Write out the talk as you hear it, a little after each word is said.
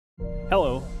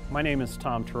Hello, my name is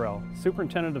Tom Terrell,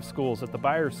 Superintendent of Schools at the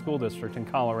Byers School District in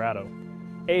Colorado.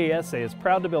 AASA is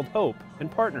proud to build hope in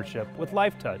partnership with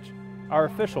Lifetouch, our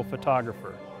official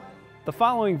photographer. The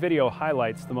following video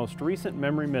highlights the most recent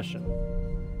memory mission.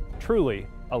 Truly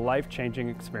a life-changing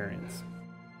experience.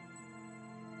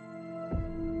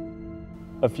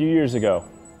 A few years ago,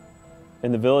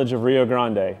 in the village of Rio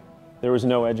Grande, there was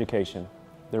no education,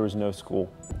 there was no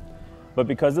school. But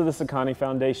because of the Sakani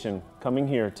Foundation coming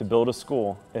here to build a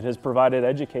school, it has provided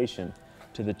education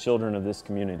to the children of this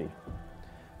community.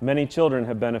 Many children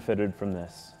have benefited from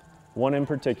this. One in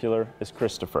particular is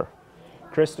Christopher.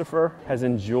 Christopher has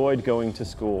enjoyed going to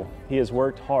school. He has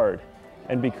worked hard,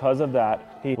 and because of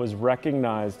that, he was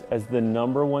recognized as the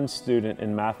 #1 student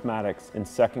in mathematics in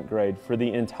 2nd grade for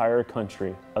the entire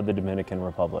country of the Dominican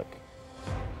Republic.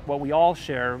 What we all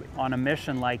share on a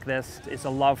mission like this is a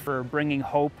love for bringing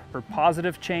hope, for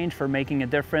positive change, for making a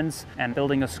difference, and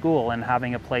building a school and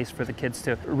having a place for the kids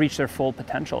to reach their full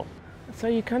potential. So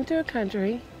you come to a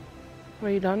country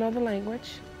where you don't know the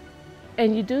language,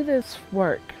 and you do this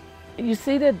work. You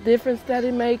see the difference that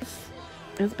it makes.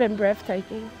 It's been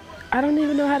breathtaking. I don't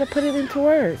even know how to put it into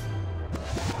words.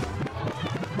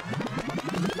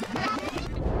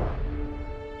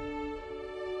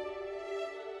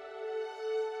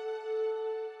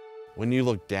 When you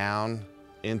look down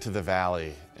into the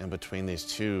valley and between these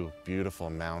two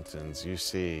beautiful mountains, you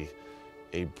see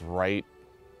a bright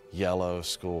yellow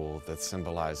school that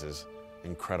symbolizes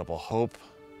incredible hope.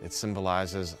 It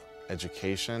symbolizes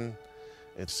education.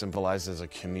 It symbolizes a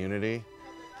community.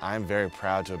 I'm very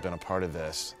proud to have been a part of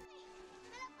this.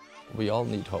 We all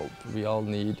need hope. We all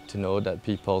need to know that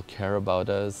people care about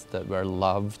us, that we're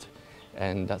loved,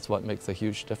 and that's what makes a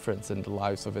huge difference in the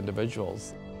lives of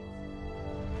individuals.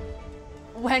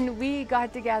 When we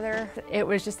got together, it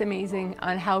was just amazing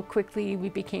on how quickly we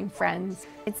became friends.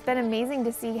 It's been amazing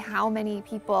to see how many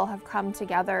people have come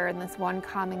together in this one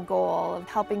common goal of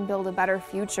helping build a better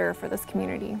future for this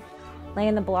community.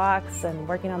 Laying the blocks and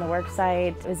working on the work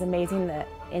site, it was amazing the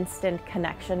instant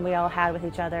connection we all had with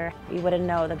each other. You wouldn't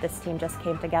know that this team just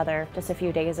came together just a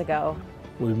few days ago.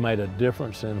 We've made a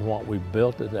difference in what we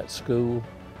built at that school,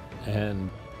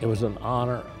 and it was an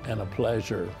honor and a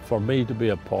pleasure for me to be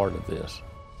a part of this.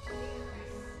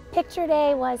 Picture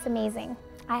Day was amazing.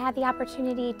 I had the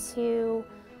opportunity to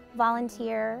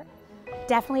volunteer.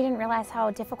 Definitely didn't realize how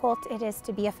difficult it is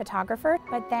to be a photographer,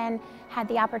 but then had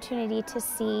the opportunity to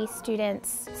see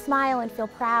students smile and feel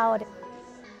proud.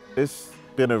 It's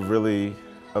been a really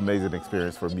amazing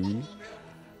experience for me.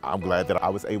 I'm glad that I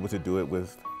was able to do it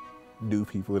with new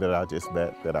people that I just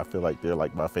met, that I feel like they're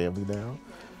like my family now.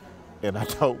 And I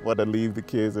don't want to leave the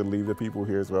kids and leave the people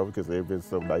here as well, because they've been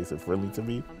so nice and friendly to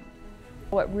me.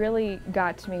 What really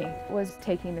got to me was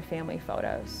taking the family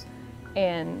photos.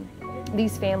 And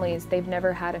these families, they've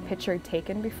never had a picture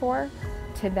taken before.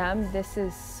 To them, this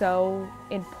is so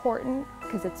important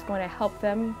because it's going to help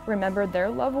them remember their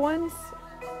loved ones.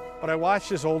 When I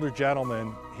watched this older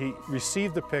gentleman, he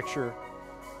received the picture,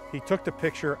 he took the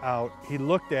picture out, he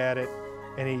looked at it,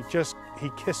 and he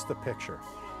kissed the picture.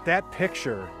 That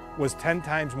picture was 10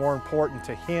 times more important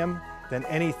to him than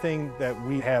anything that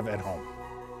we have at home.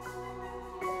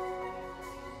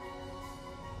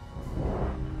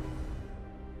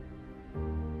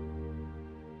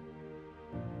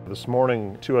 This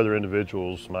morning, 2 other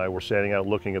individuals and I were standing out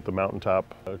looking at the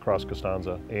mountaintop across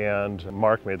Costanza, and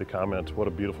Mark made the comment, "What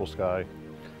a beautiful sky."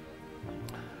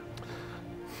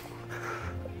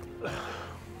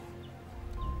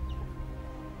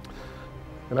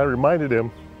 And I reminded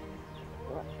him,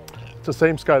 it's the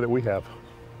same sky that we have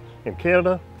in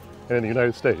Canada and in the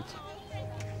United States.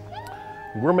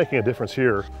 We're making a difference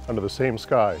here under the same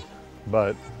sky,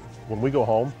 but when we go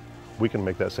home, we can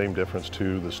make that same difference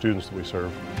to the students that we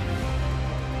serve.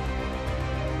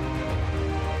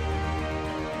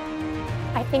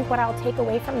 I think what I'll take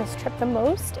away from this trip the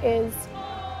most is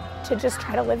to just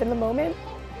try to live in the moment,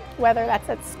 whether that's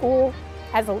at school,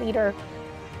 as a leader,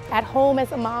 at home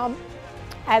as a mom,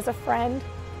 as a friend.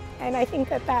 And I think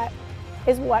that that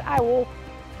is what I will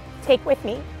take with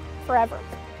me forever.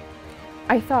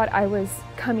 I thought I was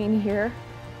coming here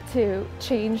to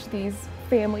change these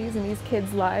families and these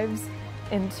kids' lives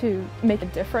and to make a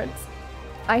difference.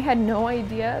 I had no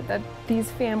idea that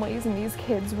these families and these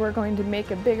kids were going to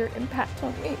make a bigger impact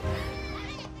on me.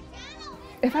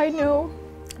 If I know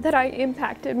that I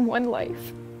impacted one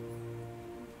life,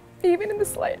 even in the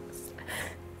slightest,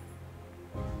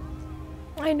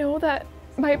 I know that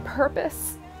my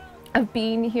purpose of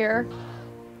being here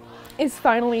is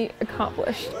finally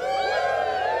accomplished.